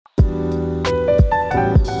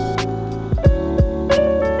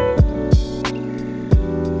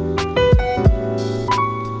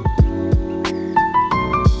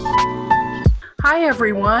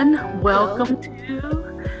everyone. Welcome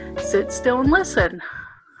to Sit Still and Listen.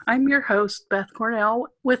 I'm your host, Beth Cornell,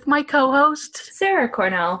 with my co-host, Sarah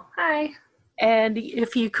Cornell. Hi. And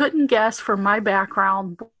if you couldn't guess from my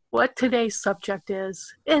background what today's subject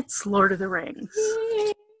is, it's Lord of the Rings.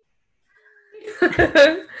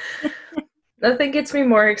 Nothing gets me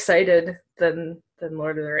more excited than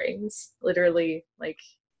Lord of the Rings. Literally, like,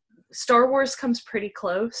 Star Wars comes pretty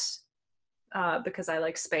close because I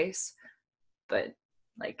like space, but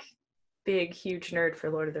like, big, huge nerd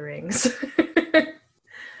for Lord of the Rings.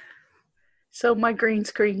 So my green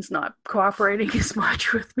screen's not cooperating as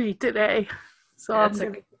much with me today. So Yeah, I'm it's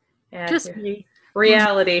gonna, okay. Yeah, just me.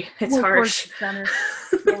 reality. It's More harsh. Yeah,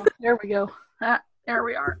 there we go. There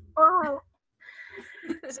we are. Oh.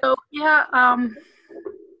 So yeah,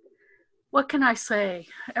 what can I say?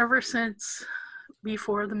 Ever since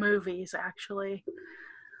before the movies, actually,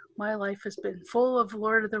 my life has been full of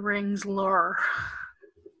Lord of the Rings lore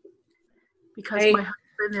because my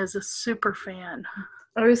husband is a super fan.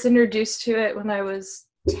 I was introduced to it when I was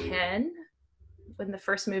 10, when the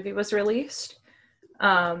first movie was released,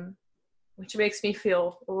 which makes me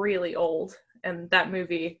feel really old. And that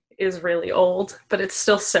movie is really old, but it's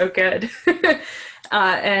still so good.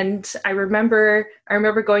 And I remember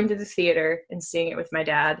going to the theater and seeing it with my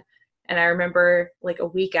dad. And I remember, like, a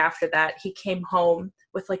week after that, he came home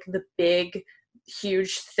with, like, the big,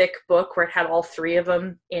 huge, thick book where it had all three of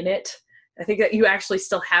them in it. I think that you actually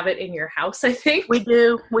still have it in your house, I think. We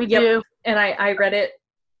do. Do. And I read it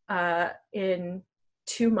in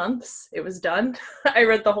 2 months. It was done. I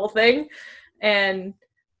read the whole thing. And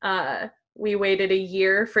we waited a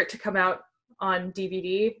year for it to come out on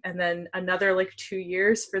DVD, and then another, like, 2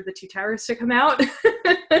 years for the Two Towers to come out.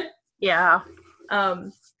 Yeah.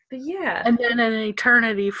 But yeah. And then an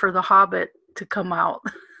eternity for The Hobbit to come out.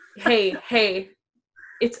 Hey,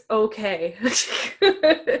 it's okay.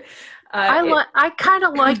 I kind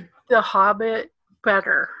of like The Hobbit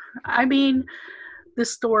better. I mean, the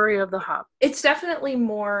story of The Hobbit. It's definitely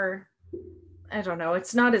more, I don't know,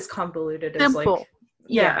 it's not as convoluted as, simple. Like,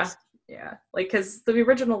 yeah. Like, because the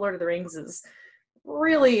original Lord of the Rings is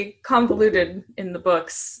really convoluted in the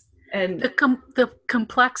books. And the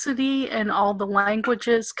complexity and all the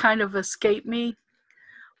languages kind of escape me.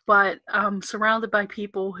 But I'm surrounded by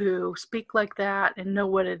people who speak like that and know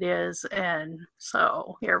what it is, and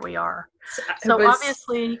so here we are. So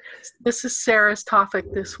obviously, this is Sarah's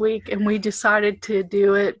topic this week, and we decided to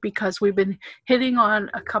do it because we've been hitting on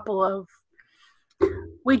a couple of...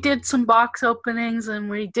 We did some box openings, and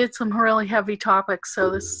we did some really heavy topics, so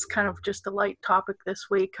this is kind of just a light topic this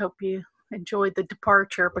week. Hope you enjoyed the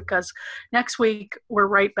departure, because next week we're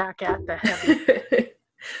right back at the heavy.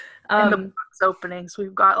 And the box openings,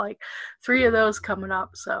 we've got like 3 of those coming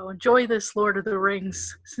up, so enjoy this Lord of the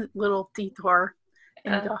Rings little detour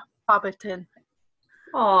into Hobbiton.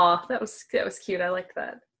 Aw, that was cute. I liked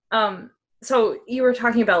that. So you were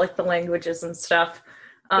talking about, like, the languages and stuff.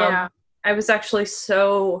 Yeah. I was actually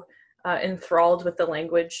so enthralled with the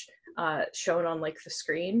language shown on, like, the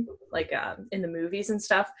screen, like, in the movies and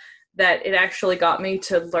stuff, that it actually got me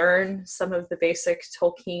to learn some of the basic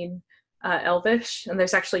Tolkien Elvish. And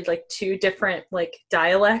there's actually, like, 2 different, like,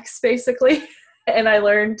 dialects, basically. And I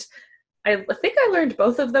think I learned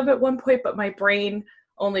both of them at one point, but my brain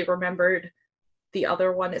only remembered the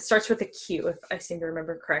other one. It starts with a Q, if I seem to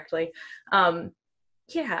remember correctly.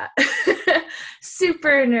 Yeah.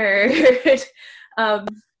 Super nerd.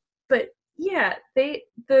 But yeah,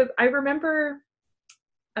 I remember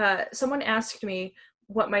someone asked me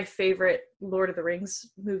what my favorite Lord of the Rings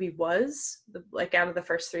movie was, like, out of the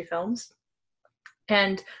first 3 films.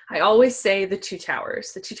 And I always say The Two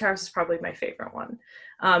Towers. The Two Towers is probably my favorite one.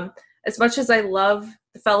 As much as I love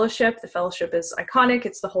The Fellowship is iconic.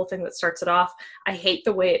 It's the whole thing that starts it off. I hate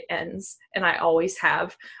the way it ends, and I always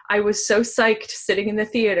have. I was so psyched sitting in the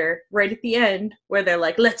theater right at the end where they're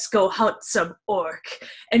like, let's go hunt some orc.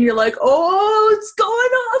 And you're like, oh, it's going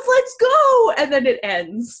off, let's go. And then it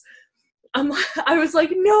ends. I was like,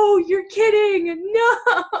 no, you're kidding.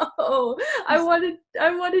 No. I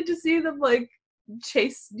wanted to see them, like,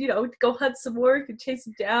 chase, go hunt some orc and chase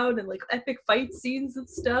him down, and, like, epic fight scenes and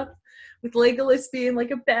stuff, with Legolas being,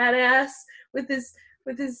 like, a badass with his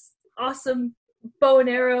awesome bow and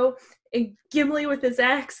arrow, and Gimli with his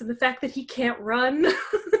axe, and the fact that he can't run.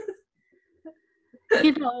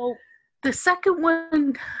 The second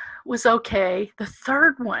one was okay. The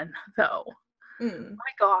third one, though,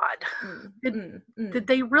 my God, did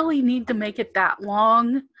they really need to make it that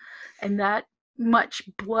long and that much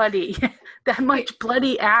bloody,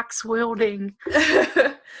 axe wielding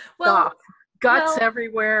well, stuff? Guts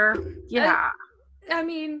everywhere. Yeah. I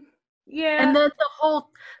mean, Yeah. And then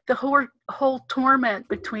the whole torment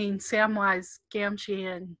between Samwise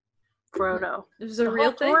Gamgee and Frodo. It was a The real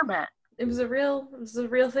whole thing. torment. It was a real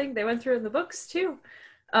thing. They went through in the books too.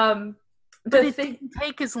 But The it thing, didn't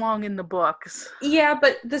take as long in the books. yeah,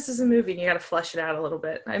 but this is a movie and you got to flesh it out a little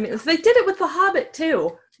bit. I mean, they did it with The Hobbit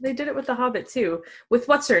too. With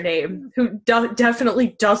what's her name, who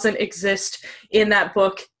definitely doesn't exist in that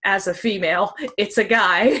book as a female. It's a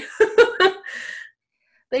guy.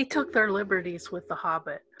 They took their liberties with The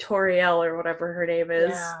Hobbit. Toriel or whatever her name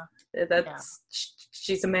is. Yeah.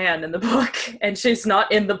 She's a man in the book, and she's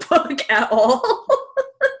not in the book at all.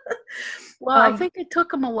 Well, I think it took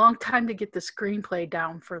them a long time to get the screenplay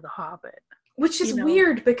down for The Hobbit. Which is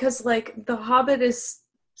weird because, like, The Hobbit is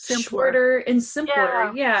shorter and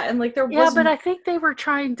simpler. Yeah, and, like, there was... Yeah, but I think they were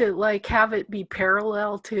trying to, like, have it be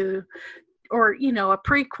parallel to, or, you know, a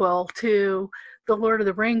prequel to The Lord of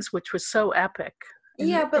the Rings, which was so epic.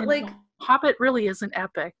 Yeah, but, like... Hobbit really isn't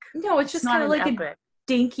epic. No, it's just kind of like epic. A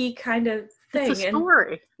dinky kind of thing. It's a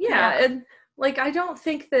story. And, like, I don't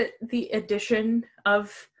think that the addition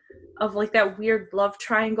of like that weird love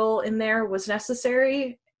triangle in there was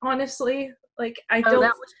necessary, honestly. Like, I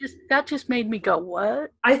don't... that just made me go,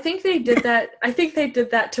 what? I think they did that. I think they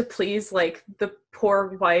did that to please, like, the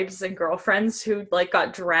poor wives and girlfriends who, like,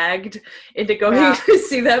 got dragged into going to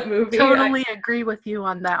see that movie. Totally agree with you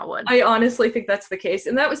on that one. I honestly think that's the case.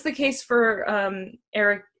 And that was the case for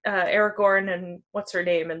Aragorn and what's her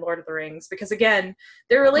name in Lord of the Rings. Because, again,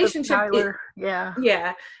 their relationship...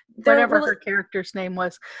 Yeah. Whatever her character's name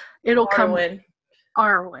was. It'll Arwen. come...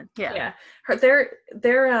 Arwen, yeah.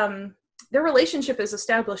 Their relationship is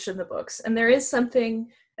established in the books, and there is something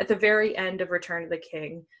at the very end of Return of the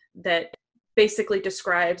King that basically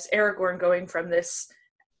describes Aragorn going from this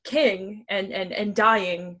king and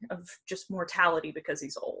dying of just mortality because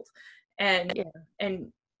he's old. And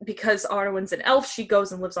because Arwen's an elf, she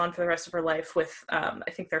goes and lives on for the rest of her life with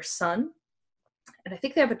I think their son. And I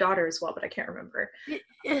think they have a daughter as well, but I can't remember.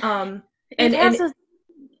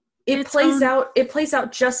 It plays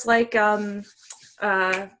out just like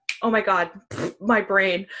oh my god, my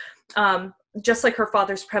brain. Just like her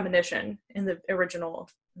father's premonition in the original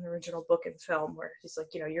book and film, where he's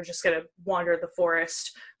like, you know, you're just gonna wander the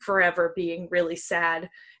forest forever being really sad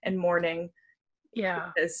and mourning.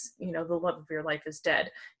 Yeah. Because, you know, the love of your life is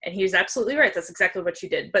dead. And he's absolutely right. That's exactly what she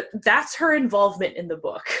did. But that's her involvement in the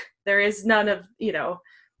book. There is none of, you know,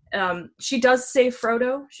 she does save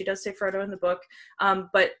Frodo. She does save Frodo in the book.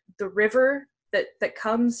 But the river that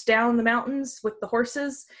comes down the mountains with the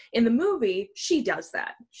horses in the movie, she does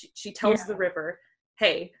that. She tells the river,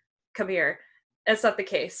 hey, come here. That's not the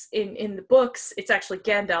case. In the books, it's actually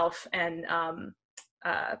Gandalf and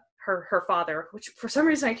her father, which for some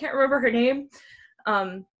reason I can't remember her name.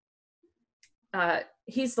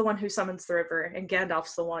 He's the one who summons the river, and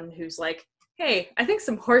Gandalf's the one who's like, hey, I think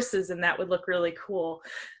some horses in that would look really cool.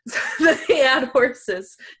 So they add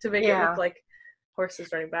horses to make it look like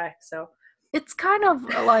horses running by. So it's kind of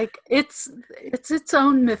like it's its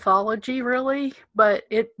own mythology, really, but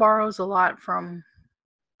it borrows a lot from,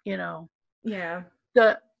 you know,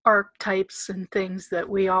 the archetypes and things that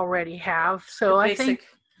we already have. So I think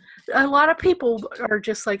a lot of people are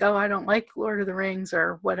just like, oh, I don't like Lord of the Rings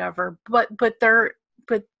or whatever. But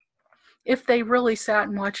if they really sat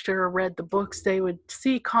and watched it or read the books, they would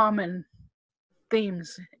see common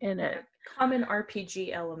themes in it. Common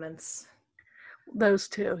RPG elements. Those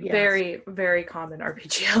two, yes. Very, very common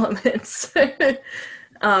RPG elements.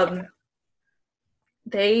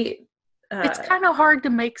 It's kind of hard to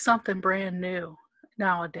make something brand new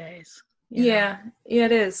nowadays. Yeah,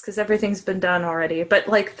 it is, because everything's been done already. But,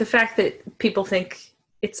 like, the fact that people think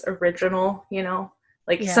it's original, you know,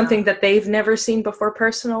 like something that they've never seen before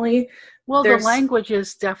personally. Well, the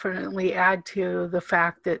languages definitely add to the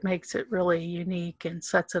fact that makes it really unique and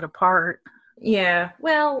sets it apart. Yeah,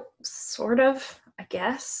 well, sort of, I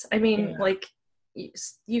guess. I mean, like,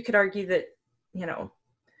 you could argue that, you know,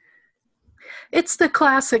 it's the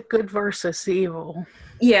classic good versus evil.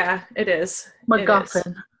 Yeah, it is.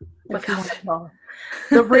 MacGuffin. If you want to call it.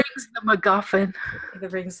 The ring's the MacGuffin. The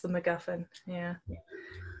ring's the MacGuffin, yeah.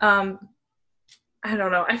 I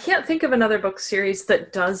don't know. I can't think of another book series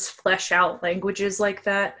that does flesh out languages like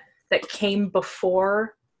that came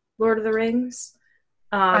before Lord of the Rings.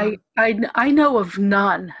 I know of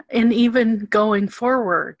none, and even going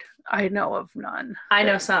forward, I know of none. I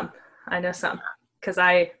know some, because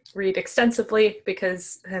I read extensively.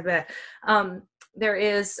 Because there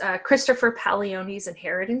is Christopher Paolini's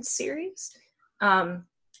Inheritance series.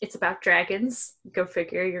 It's about dragons. Go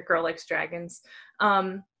figure. Your girl likes dragons.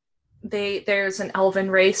 there's an elven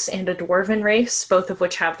race and a dwarven race, both of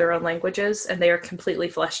which have their own languages, and they are completely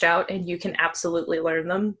fleshed out, and you can absolutely learn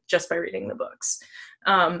them just by reading the books.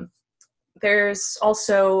 There's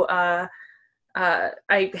also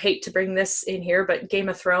I hate to bring this in here, but Game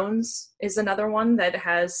of Thrones is another one that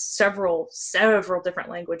has several different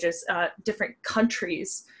languages, different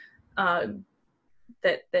countries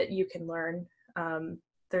that you can learn.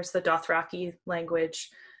 There's the Dothraki language.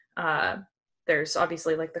 There's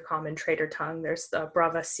obviously like the common trader tongue. There's the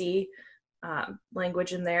Bravasi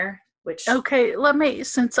language in there, which Okay,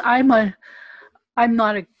 since I'm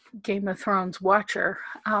not a Game of Thrones watcher,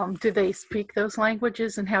 do they speak those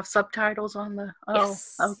languages and have subtitles on the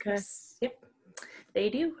yes, okay. Yes, yep, they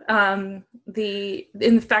do.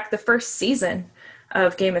 In fact, the first season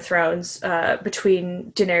of Game of Thrones,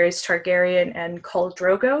 between Daenerys Targaryen and Khal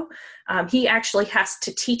Drogo, he actually has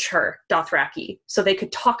to teach her Dothraki so they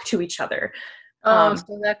could talk to each other.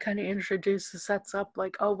 So that kind of sets up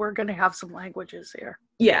like, we're going to have some languages here.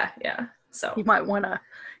 Yeah. So you might want to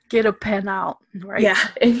get a pen out, right? Yeah,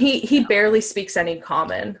 and he barely speaks any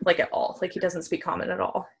common, like at all. Like he doesn't speak common at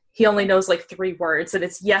all. He only knows like 3 words, and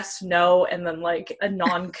it's yes, no, and then like a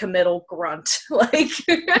non-committal grunt. Like,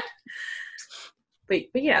 but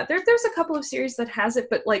yeah, there's a couple of series that has it,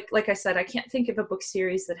 but like I said, I can't think of a book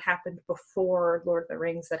series that happened before Lord of the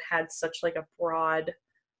Rings that had such like a broad.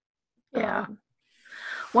 Yeah.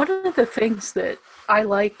 One of the things that I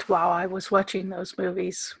liked while I was watching those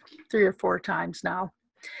movies 3 or 4 times now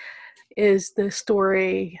is the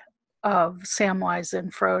story of Samwise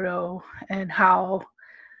and Frodo and how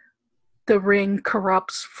the ring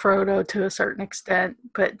corrupts Frodo to a certain extent,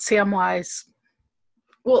 but Samwise...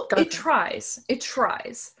 Well, it tries, but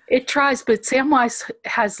Samwise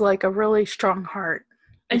has like a really strong heart.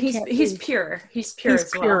 And he's pure. He's pure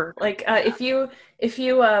as well. Like, if you if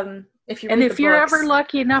you're ever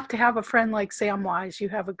lucky enough to have a friend like Samwise, you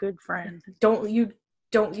have a good friend. Don't you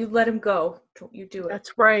let him go. Don't you do it.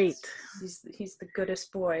 That's right. He's the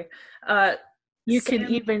goodest boy. You can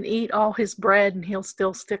even eat all his bread and he'll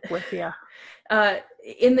still stick with you.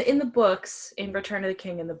 In the books, in Return of the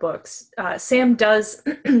King, in the books, Sam does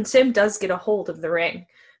get a hold of the ring,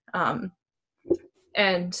 and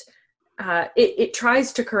it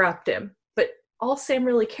tries to corrupt him. But all Sam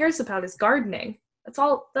really cares about is gardening. That's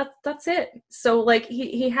all. That's it. So like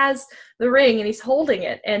he has the ring and he's holding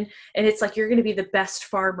it, and it's like, you're going to be the best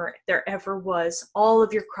farmer there ever was. All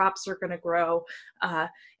of your crops are going to grow,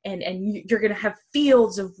 and you're going to have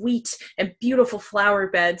fields of wheat and beautiful flower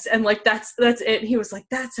beds, and like that's it. And he was like,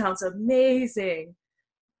 that sounds amazing.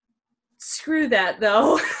 Screw that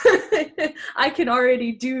though. I can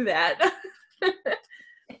already do that.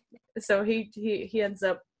 So he ends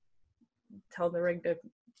up telling the ring to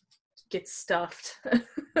get stuffed.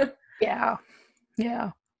 Yeah.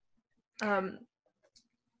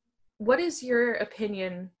 What is your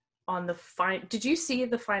opinion on did you see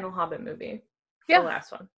the final Hobbit movie? Yeah. The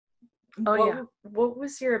last one. Yeah. What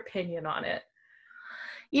was your opinion on it?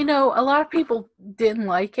 A lot of people didn't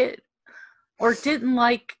like it or didn't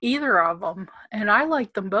like either of them, and I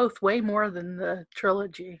liked them both way more than the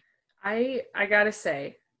trilogy. I gotta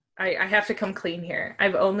say, I have to come clean here.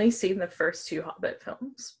 I've only seen the first 2 Hobbit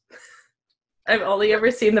films. I've only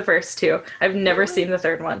ever seen the first 2. I've never seen the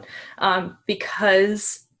third one,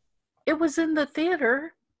 because it was in the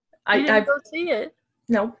theater. I didn't go see it.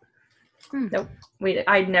 Nope. Nope.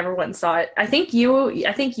 I never went and saw it. I think you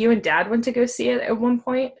and Dad went to go see it at one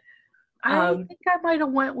point. I think I might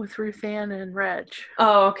have went with Ruth Ann and Reg.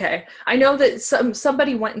 Oh, okay. I know that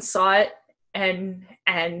somebody went and saw it, and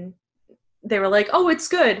they were like, oh, it's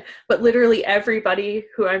good. But literally everybody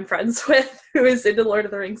who I'm friends with who is into Lord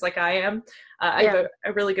of the Rings like I am, I have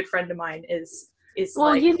a really good friend of mine is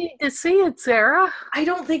well, you need to see it, Sarah. I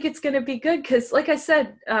don't think it's going to be good because, like I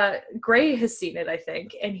said, Gray has seen it, I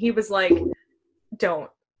think, and he was like, don't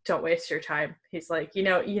waste your time. He's like, you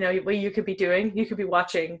know what you could be doing? You could be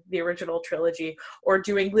watching the original trilogy or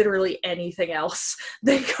doing literally anything else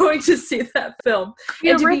than going to see that film.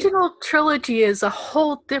 The original trilogy is a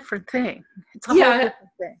whole different thing. It's a whole different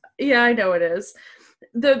thing. Yeah, I know it is.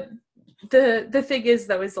 The thing is,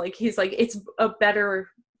 though, is like, he's like, it's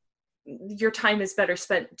your time is better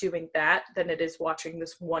spent doing that than it is watching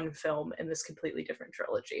this one film in this completely different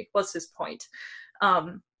trilogy, was his point.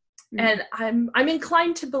 And I'm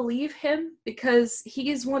inclined to believe him because he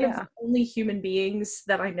is one of the only human beings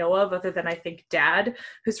that I know of, other than I think Dad,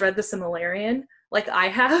 who's read the Silmarillion like I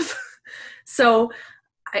have. So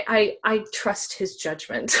I trust his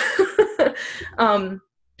judgment.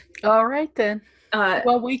 All right then.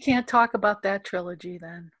 Well, we can't talk about that trilogy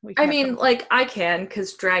then. We I can't mean, like, I can,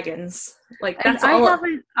 because dragons. Like, and that's I all.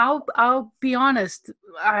 haven't. I'll be honest.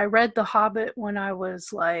 I read The Hobbit when I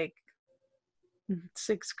was like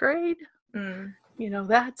 6th grade. Mm. You know,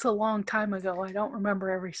 that's a long time ago. I don't remember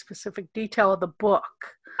every specific detail of the book.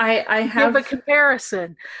 I Give a have.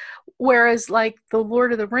 comparison. Whereas, like the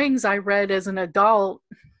Lord of the Rings, I read as an adult,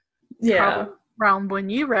 Yeah. probably around when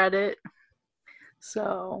you read it.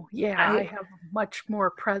 So yeah, I I have a much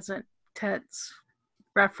more present tense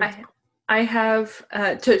reference. I have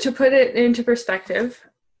to put it into perspective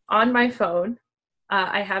on my phone.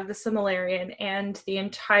 I have the Silmarillion and the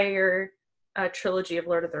entire trilogy of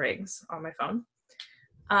Lord of the Rings on my phone.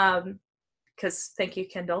 Because thank you,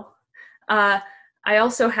 Kindle. I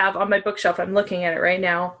also have on my bookshelf, I'm looking at it right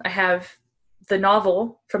now, I have the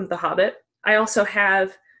novel from The Hobbit. I also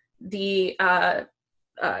have the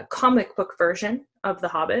comic book version of The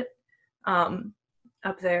Hobbit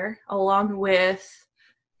up there, along with,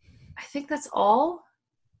 I think that's all.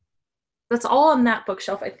 That's all on that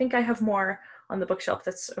bookshelf. I think I have more on the bookshelf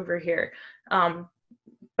that's over here.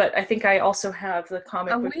 But I think I also have the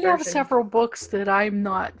comic book We version. have several books that I'm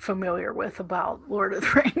not familiar with about Lord of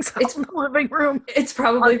the Rings out in the living room. It's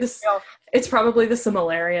probably the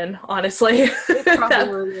Silmarillion, honestly. It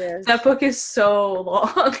probably is. That book is so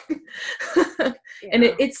long. Yeah. And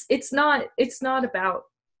it's not about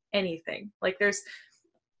anything. Like there's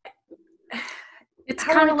it's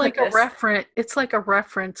kind of like a reference. It's like a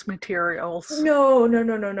reference materials. No.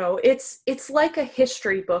 It's like a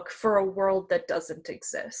history book for a world that doesn't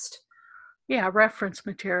exist. Yeah, reference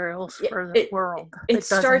materials for the world that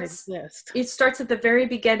doesn't exist. It starts at the very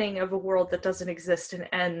beginning of a world that doesn't exist and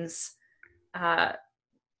ends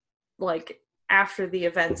like after the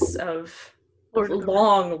events of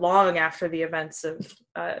long after the events of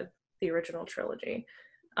the original trilogy.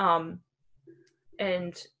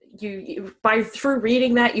 And you through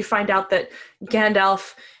reading that, you find out that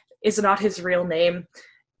Gandalf is not his real name.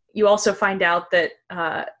 You also find out that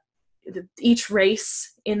each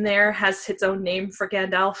race in there has its own name for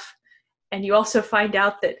Gandalf. And you also find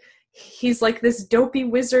out that he's like this dopey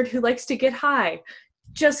wizard who likes to get high.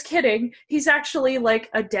 Just kidding. He's actually like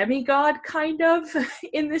a demigod, kind of,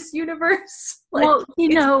 in this universe. Like, well,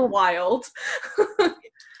 it's wild.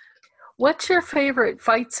 What's your favorite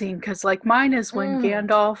fight scene? Because like mine is when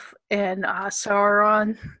Gandalf and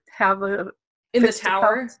Sauron have in the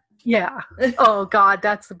tower. Yeah. Oh God,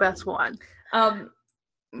 that's the best one. I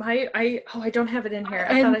don't have it in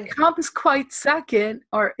here. Comes quite second,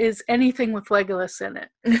 or is anything with Legolas in it,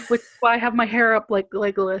 which is why I have my hair up like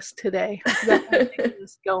Legolas today. That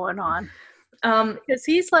is going on. Because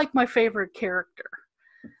he's like my favorite character.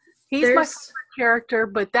 He's my favorite character,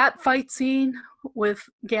 but that fight scene with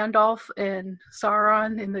Gandalf and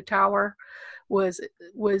Sauron in the tower was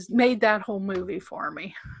made that whole movie for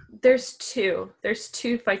me. There's two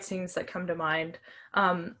fight scenes that come to mind.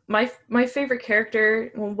 My favorite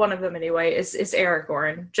character, well, one of them anyway, is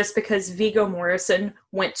Aragorn, just because Viggo Mortensen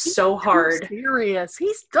went so hard. Serious.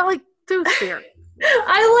 He's like too serious.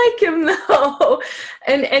 I like him though,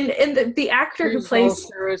 and the actor who plays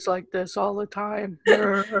serious like this all the time.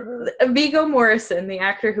 Viggo Mortensen, the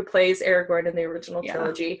actor who plays Aragorn in the original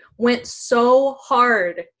trilogy, went so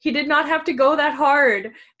hard. He did not have to go that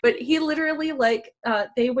hard, but he literally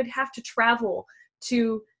they would have to travel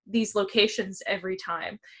to these locations every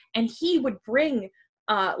time, and he would bring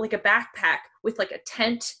like a backpack with like a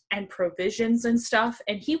tent and provisions and stuff,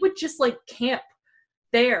 and he would just like camp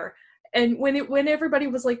there. And when everybody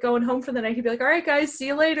was like going home for the night, he'd be like, all right, guys, see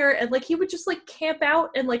you later. And like, he would just like camp out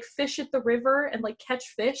and like fish at the river and like catch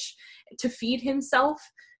fish to feed himself.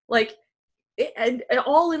 Like, and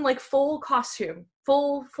all in like full costume,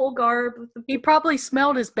 full garb. He probably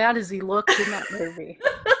smelled as bad as he looked in that movie.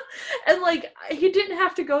 And like, he didn't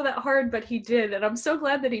have to go that hard, but he did. And I'm so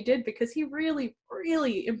glad that he did, because he really,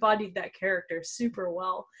 really embodied that character super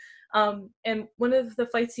well. And one of the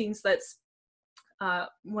fight scenes that's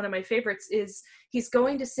one of my favorites is he's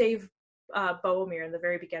going to save Boromir in the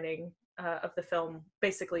very beginning of the film.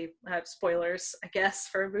 Basically, spoilers, I guess,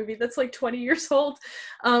 for a movie that's like 20 years old.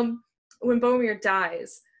 When Boromir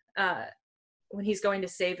dies, when he's going to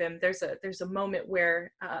save him, there's a moment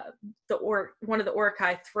where one of the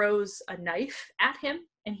Uruk-hai throws a knife at him,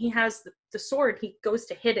 and he has the sword. He goes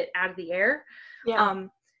to hit it out of the air. Yeah.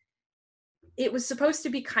 It was supposed to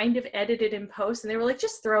be kind of edited in post, and they were like,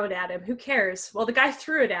 just throw it at him. Who cares? Well, the guy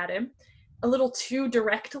threw it at him a little too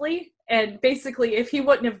directly, and basically, if he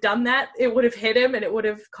wouldn't have done that, it would have hit him, and it would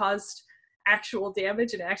have caused actual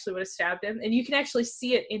damage, and it actually would have stabbed him. And you can actually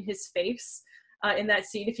see it in his face in that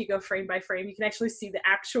scene, if you go frame by frame, you can actually see the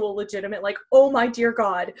actual legitimate, like, oh my dear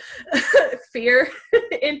God, fear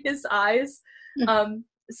in his eyes.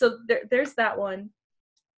 So there's that one.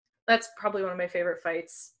 That's probably one of my favorite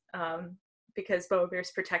fights, because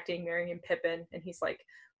Boromir's protecting Merry and Pippin, and he's like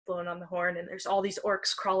blowing on the horn, and there's all these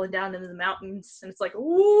orcs crawling down into the mountains, and it's like,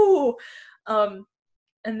 ooh.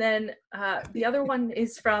 And then the other one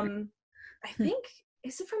is from, I think,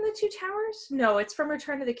 is it from the Two Towers? No, it's from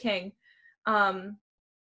Return of the King,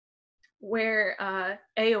 where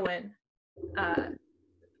Eowyn,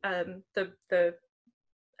 the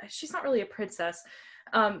she's not really a princess.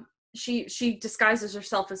 She disguises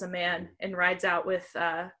herself as a man and rides out with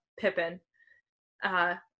Pippin,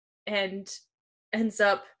 and ends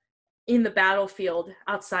up in the battlefield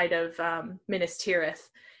outside of Minas Tirith.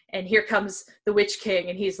 And here comes the Witch King,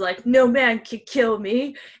 and he's like, "No man can kill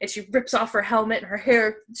me." And she rips off her helmet, and her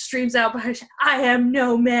hair streams out behind her. "I am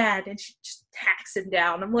no man," and she just hacks him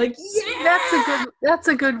down. I'm like, yeah, that's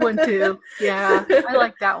a good one too. Yeah, I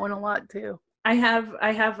like that one a lot too. I have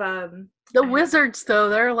the wizards though,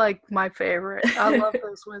 they're like my favorite. I love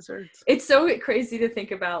those wizards. It's so crazy to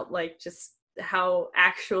think about, like, just how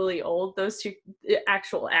actually old those two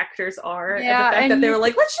actual actors are. Yeah, and the fact that they were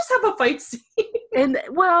like, let's just have a fight scene. And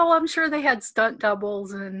well, I'm sure they had stunt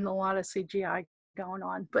doubles and a lot of CGI going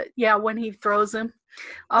on. But yeah, when he throws him,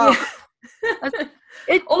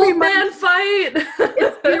 it old man fight.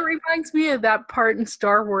 it reminds me of that part in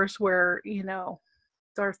Star Wars where,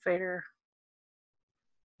 Darth Vader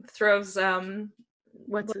throws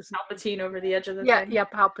what's his Palpatine over the edge of the thing. Yeah,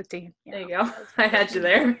 Palpatine. Yeah. There you go. I had you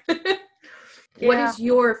there. What is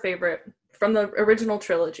your favorite from the original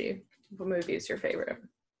trilogy? What movie is your favorite?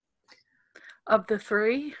 Of the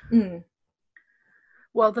three?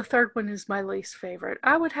 Well, the third one is my least favorite.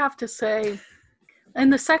 I would have to say,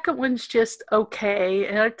 and the second one's just okay.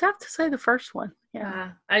 And I'd have to say the first one.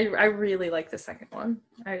 Yeah. I really like the second one.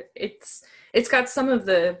 It's got some of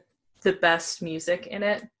the best music in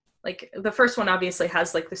it. Like, the first one obviously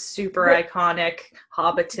has like the super iconic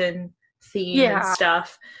Hobbiton theme and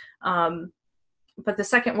stuff. But the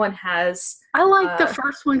second one has... I like the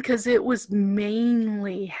first one because it was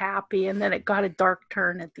mainly happy, and then it got a dark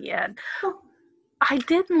turn at the end. I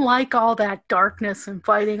didn't like all that darkness and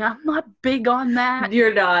fighting. I'm not big on that.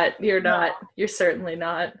 You're not. No. You're certainly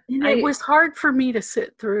not. And it was hard for me to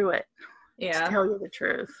sit through it. Yeah. To tell you the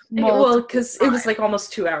truth. Well, because it was like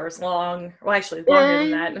almost 2 hours long. Well, actually, longer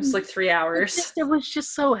than that. It was like 3 hours. It was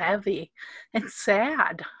just so heavy and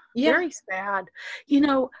sad. Yeah. Very sad.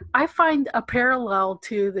 I find a parallel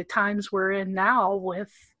to the times we're in now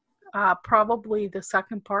with probably the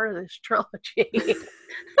second part of this trilogy.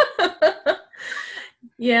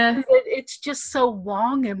 Yeah. It's just so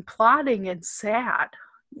long and plotting and sad.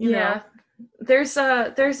 You know? There's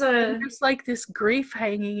like this grief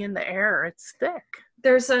hanging in the air. It's thick.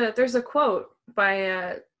 There's a quote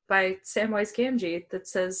by Samwise Gamgee that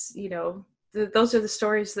says, those are the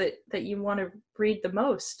stories that you want to read the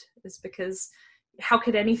most, is because how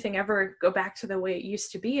could anything ever go back to the way it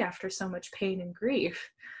used to be after so much pain and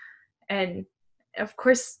grief? And of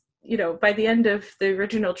course, by the end of the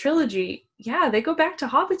original trilogy, they go back to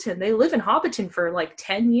Hobbiton. They live in Hobbiton for like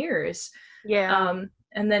 10 years. Yeah.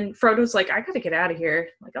 And then Frodo's like, I gotta get out of here.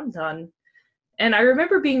 Like, I'm done. And I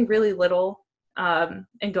remember being really little, and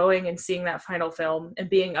going and seeing that final film and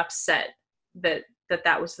being upset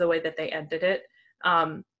that was the way that they ended it.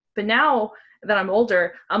 But now that I'm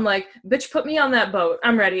older, I'm like, bitch, put me on that boat.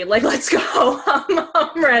 I'm ready. Like, let's go.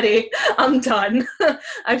 I'm ready. I'm done.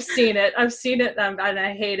 I've seen it, and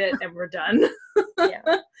I hate it, and we're done.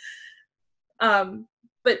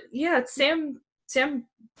 But yeah, Sam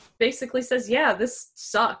basically says, this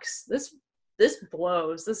sucks. This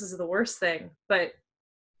blows. This is the worst thing. But,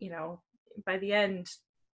 by the end.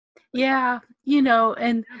 Yeah,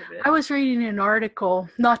 and I was reading an article,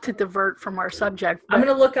 not to divert from our subject. I'm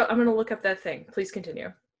gonna look up that thing. Please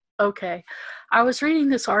continue. Okay. I was reading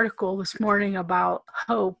this article this morning about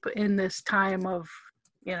hope in this time of,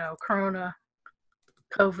 Corona,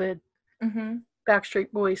 COVID,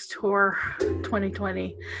 Backstreet Boys tour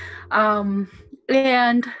 2020. And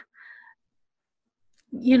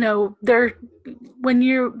when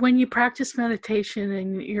you practice meditation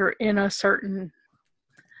and you're in a certain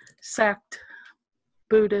sect,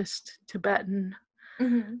 Buddhist, Tibetan,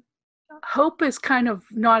 hope is kind of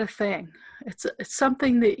not a thing. It's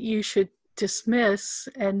something that you should dismiss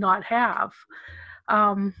and not have.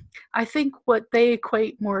 I think what they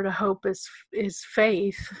equate more to hope is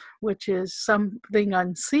faith, which is something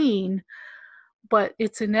unseen. but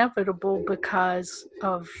it's inevitable because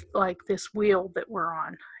of like this wheel that we're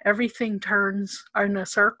on. Everything turns in a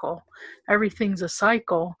circle. Everything's a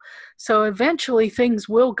cycle. So eventually things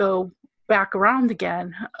will go back around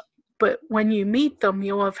again. But when you meet them,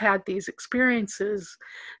 you'll have had these experiences.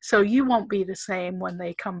 So you won't be the same when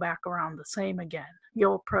they come back around the same again.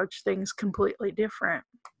 You'll approach things completely different.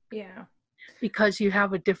 Yeah. Because you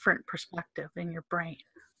have a different perspective in your brain.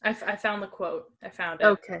 I found the quote. I found it.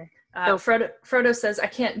 Okay. Frodo says, "I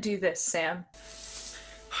can't do this, Sam."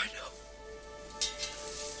 I know.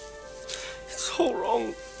 It's all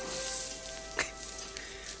wrong.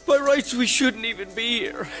 By rights, we shouldn't even be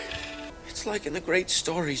here. It's like in the great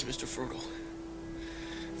stories, Mr. Frodo.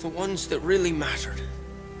 The ones that really mattered.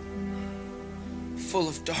 Full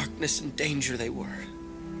of darkness and danger they were.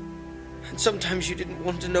 And sometimes you didn't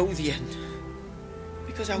want to know the end.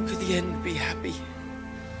 Because how could the end be happy?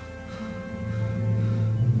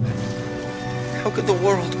 How could the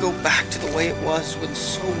world go back to the way it was when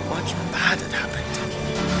so much bad had happened?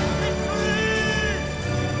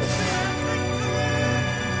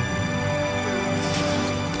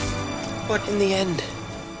 But in the end,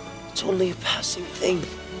 it's only a passing thing.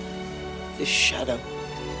 This shadow.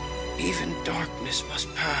 Even darkness must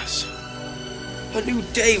pass. A new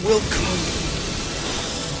day will come.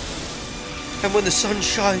 And when the sun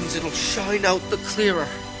shines, it'll shine out the clearer.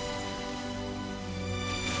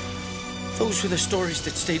 Those were the stories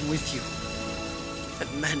that stayed with you,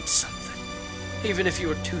 that meant something, even if you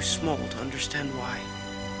were too small to understand why.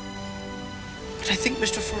 But I think,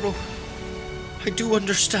 Mr. Frodo, I do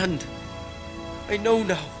understand. I know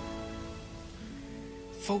now.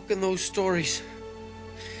 Folk in those stories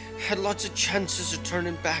had lots of chances of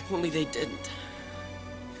turning back, only they didn't.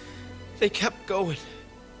 They kept going.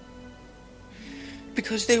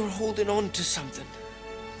 Because they were holding on to something.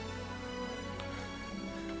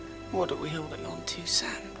 What are we holding on to,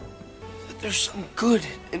 Sam? That there's some good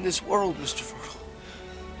in this world, Mr. Frodo.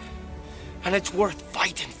 And it's worth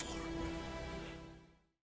fighting for.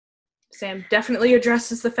 Sam definitely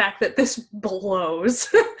addresses the fact that this blows.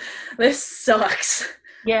 This sucks.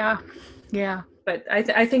 Yeah. But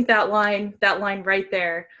I think that line right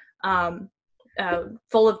there,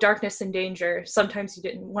 full of darkness and danger. Sometimes you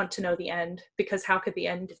didn't want to know the end, because how could the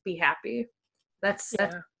end be happy? That's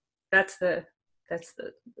the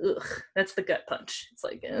gut punch. It's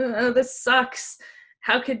like, this sucks.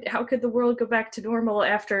 How could the world go back to normal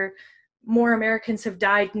after more Americans have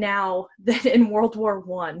died now than in World War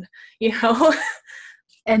One? You know,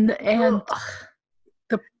 and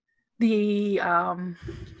the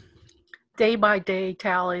day by day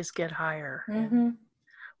tallies get higher. Mm-hmm.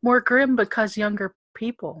 More grim because younger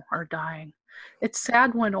people are dying. It's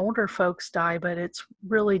sad when older folks die, but it's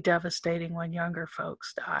really devastating when younger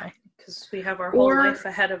folks die. Because we have our whole life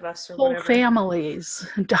ahead of us, or whole whatever. Families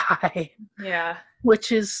die. Yeah.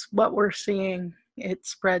 Which is what we're seeing. It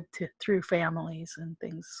spread through families and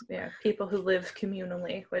things. Yeah, people who live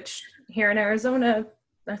communally, which here in Arizona,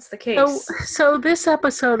 that's the case. So this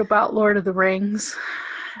episode about Lord of the Rings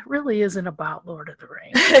really isn't about Lord of the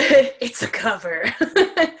Rings. It's a cover.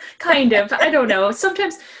 Kind of. I don't know.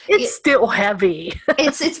 Sometimes it's still heavy.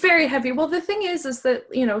 It's very heavy. Well, the thing is that,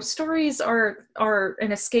 you know, stories are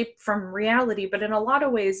an escape from reality, but in a lot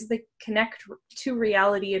of ways they connect to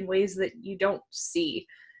reality in ways that you don't see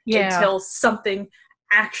until something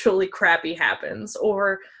actually crappy happens,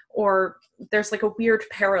 or there's like a weird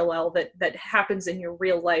parallel that happens in your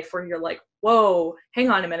real life where you're like, whoa, hang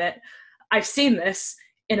on a minute, I've seen this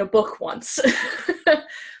in a book once.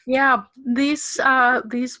 Yeah, these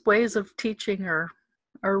ways of teaching are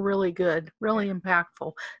really good, really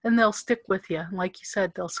impactful, and they'll stick with you. Like you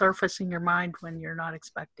said, they'll surface in your mind when you're not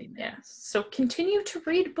expecting them. Yeah. So continue to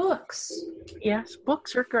read books. Yes,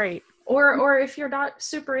 books are great. Or if you're not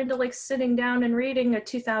super into like sitting down and reading a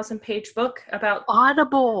 2,000-page book about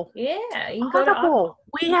Audible. Yeah, you can Audible. go to Audible.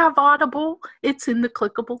 We have Audible. It's in the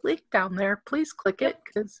clickable link down there. Please click it,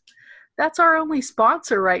 because that's our only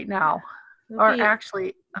sponsor right now.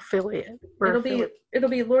 Actually affiliate. It'll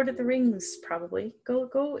be Lord of the Rings probably.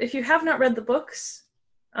 Go if you have not read the books,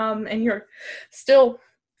 and you're still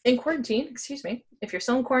in quarantine. Excuse me. If you're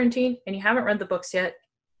still in quarantine and you haven't read the books yet,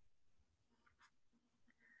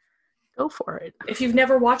 go for it. If you've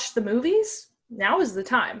never watched the movies, now is the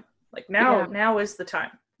time. Like now is the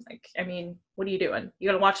time. Like, I mean, what are you doing? You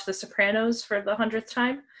gonna watch The Sopranos for the 100th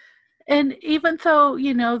time? And even though,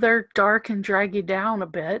 you know, they're dark and drag you down a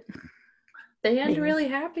bit, they end really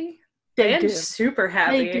happy. They end do. Super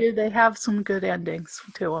happy. They do. They have some good endings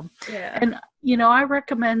to them. Yeah. And, you know, I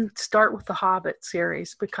recommend start with the Hobbit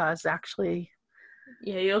series, because actually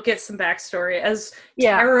Yeah, you'll get some backstory, as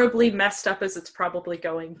Yeah. terribly messed up as it's probably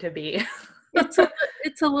going to be.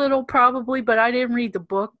 It's a little probably, but I didn't read the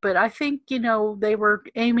book. But I think, they were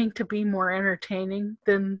aiming to be more entertaining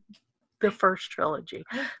than the first trilogy.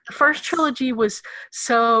 The first trilogy was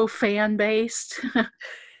so fan based.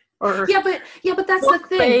 Or yeah, but that's the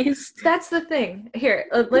thing. Based. That's the thing. Here,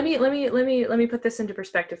 let me put this into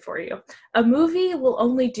perspective for you. A movie will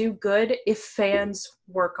only do good if fans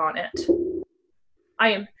work on it.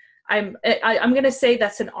 I'm going to say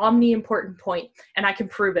that's an omni-important point, and I can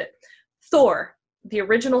prove it. Thor, the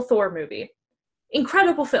original Thor movie,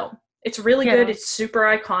 incredible film. It's really good. It's super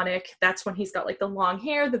iconic. That's when he's got like the long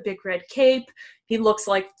hair, the big red cape. He looks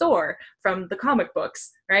like Thor from the comic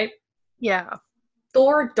books, right? Yeah.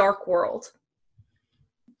 Thor: Dark World.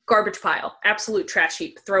 Garbage pile. Absolute trash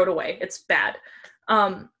heap. Throw it away. It's bad.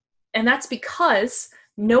 And that's because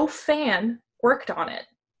no fan worked on it.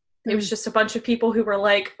 It was just a bunch of people who were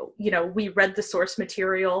like, we read the source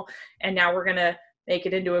material and now we're going to make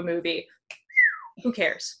it into a movie. Who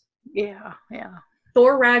cares? Yeah.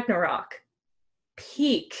 Thor Ragnarok.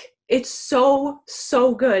 Peak. It's so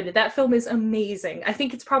good. That film is amazing. I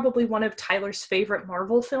think it's probably one of Tyler's favorite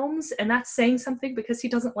Marvel films, and that's saying something because he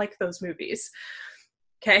doesn't like those movies.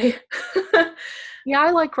 Okay? Yeah,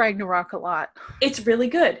 I like Ragnarok a lot. It's really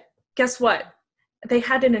good. Guess what? They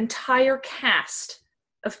had an entire cast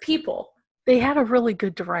of people. They had a really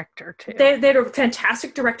good director, too. They had a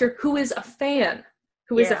fantastic director who is a fan.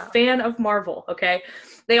 Is a fan of Marvel, okay?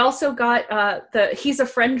 They also got he's a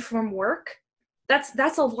friend from work.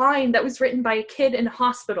 That's a line that was written by a kid in a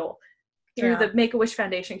hospital through the Make-A-Wish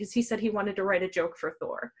Foundation because he said he wanted to write a joke for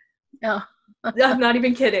Thor. Yeah. I'm not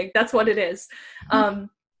even kidding. That's what it is. And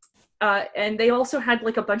they also had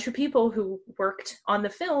like a bunch of people who worked on the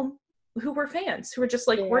film who were fans, who were just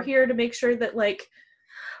like, we're here to make sure that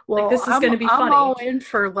this is going to be funny. I'm all in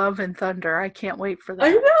for Love and Thunder. I can't wait for that.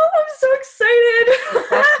 I know. I'm so excited.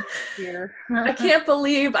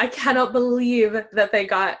 I cannot believe that they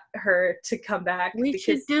got her to come back. We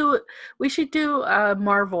should do a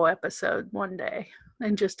Marvel episode one day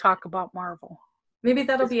and just talk about Marvel. Maybe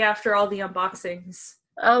that'll be after all the unboxings.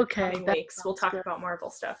 Okay. Weeks. We'll talk about Marvel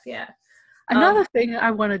stuff. Yeah. Another thing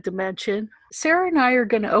I wanted to mention, Sarah and I are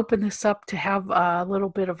going to open this up to have a little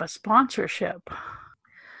bit of a sponsorship.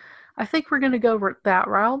 I think we're going to go that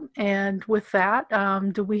route. And with that,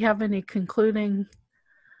 do we have any concluding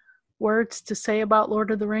words to say about Lord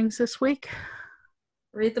of the Rings this week?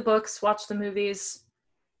 Read the books, watch the movies.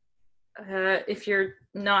 If you're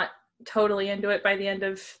not totally into it by the end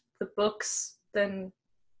of the books, then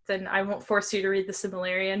I won't force you to read the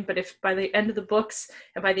Silmarillion. But if by the end of the books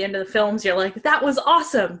and by the end of the films, you're like, that was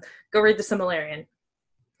awesome, go read the Silmarillion.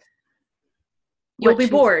 You'll be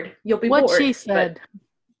bored. What she said.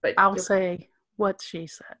 But I'll say what she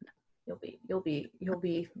said. You'll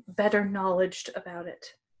be better knowledged about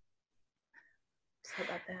it. How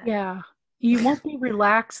about that? Yeah. You won't be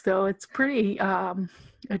relaxed though. It's pretty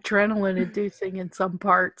adrenaline inducing in some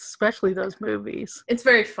parts, especially those movies. It's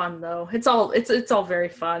very fun though. It's all very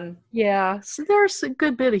fun. Yeah. So there's a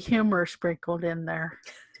good bit of humor sprinkled in there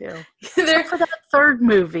too. Except for that third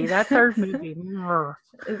movie.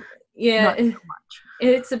 Yeah,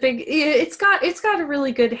 it's got a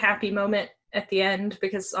really good happy moment at the end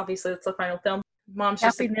because obviously it's the final film. Mom's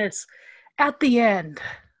happiness at the end.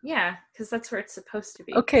 Yeah, because that's where it's supposed to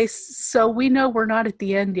be. Okay, so we know we're not at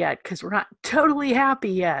the end yet because we're not totally happy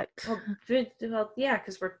yet. Well, yeah,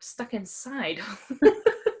 because we're stuck inside.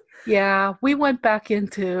 Yeah, we went back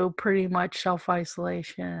into pretty much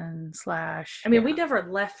self-isolation / I mean, we never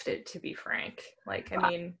left it, to be frank.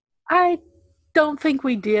 I don't think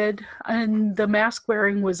we did, and the mask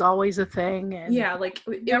wearing was always a thing. And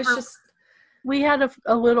it was just we had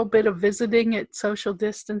a little bit of visiting at social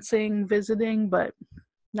distancing but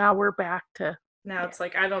now we're back to it's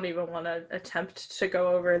like I don't even want to attempt to go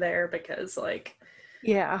over there because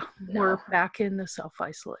we're back in the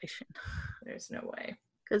self-isolation. There's no way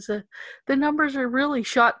because the numbers are really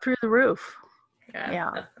shot through the roof.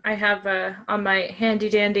 I have on my handy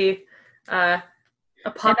dandy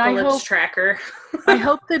apocalypse tracker. I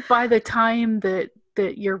hope that by the time that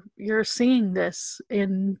you're seeing this,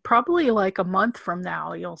 in probably like a month from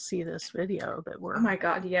now, you'll see this video that we're. Oh my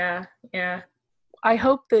God! Yeah. I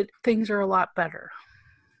hope that things are a lot better.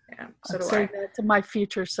 Yeah, so do I. Say that to my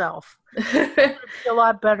future self. It'll be a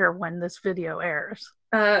lot better when this video airs.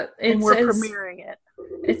 And we're premiering it.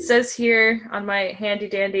 It says here on my handy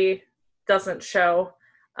dandy, doesn't show.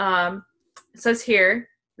 It says here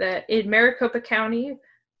that in Maricopa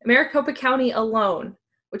County alone,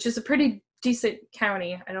 which is a pretty decent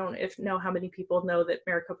county. I don't know how many people know that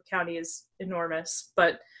Maricopa County is enormous,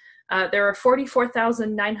 but there are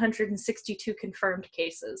 44,962 confirmed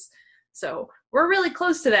cases. So we're really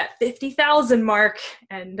close to that 50,000 mark.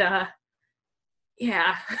 And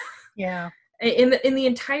yeah. Yeah. In the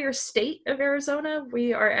entire state of Arizona,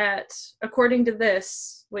 we are at, according to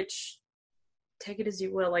this, which take it as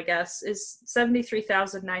you will, I guess, is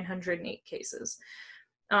 73,908 cases.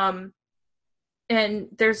 And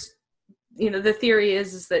there's, the theory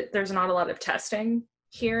is that there's not a lot of testing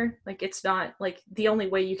here. Like, it's not like the only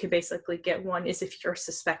way you can basically get one is if you're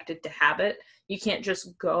suspected to have it. You can't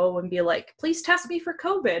just go and be like, please test me for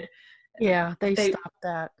COVID. Yeah, they stopped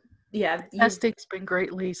that. Yeah. Testing's been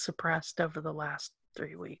greatly suppressed over the last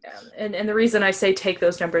 3 weeks. And the reason I say take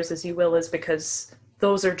those numbers as you will is because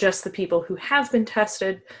those are just the people who have been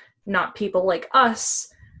tested, not people like us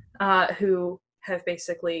who have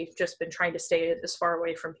basically just been trying to stay as far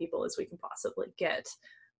away from people as we can possibly get.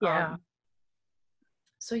 Yeah.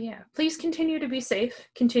 So yeah, please continue to be safe,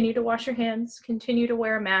 continue to wash your hands, continue to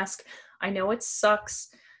wear a mask. I know it sucks,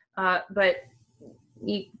 but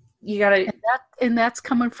you gotta... And that's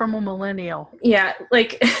coming from a millennial. Yeah,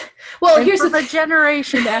 like, well, and here's the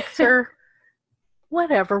Generation Xer,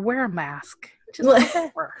 whatever, wear a mask. Just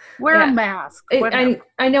whatever. Wear a mask.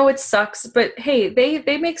 I know it sucks, but hey,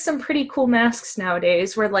 they make some pretty cool masks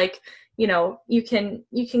nowadays where, like, you can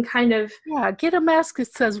kind of... Yeah, get a mask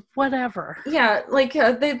that says whatever. Yeah, like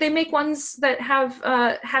they make ones that have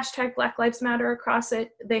hashtag Black Lives Matter across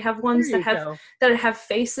it. They have ones that have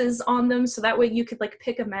faces on them, so that way you could, like,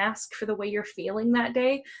 pick a mask for the way you're feeling that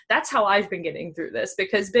day. That's how I've been getting through this,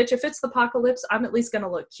 because, bitch, if it's the apocalypse, I'm at least gonna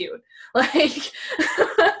look cute. Like...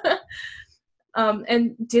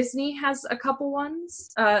 and Disney has a couple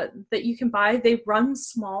ones that you can buy. They run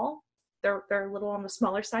small. They're a little on the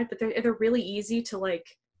smaller side, but they're really easy to, like,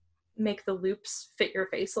 make the loops fit your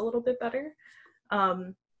face a little bit better.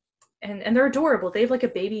 And they're adorable. They have, like, a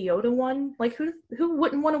Baby Yoda one. Like, who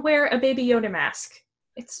wouldn't want to wear a Baby Yoda mask?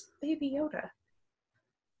 It's Baby Yoda.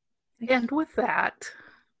 And with that,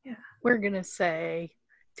 we're gonna say,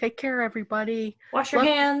 take care, everybody. Wash your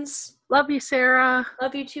hands. Love you, Sarah.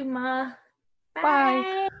 Love you too, Ma.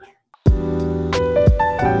 Bye.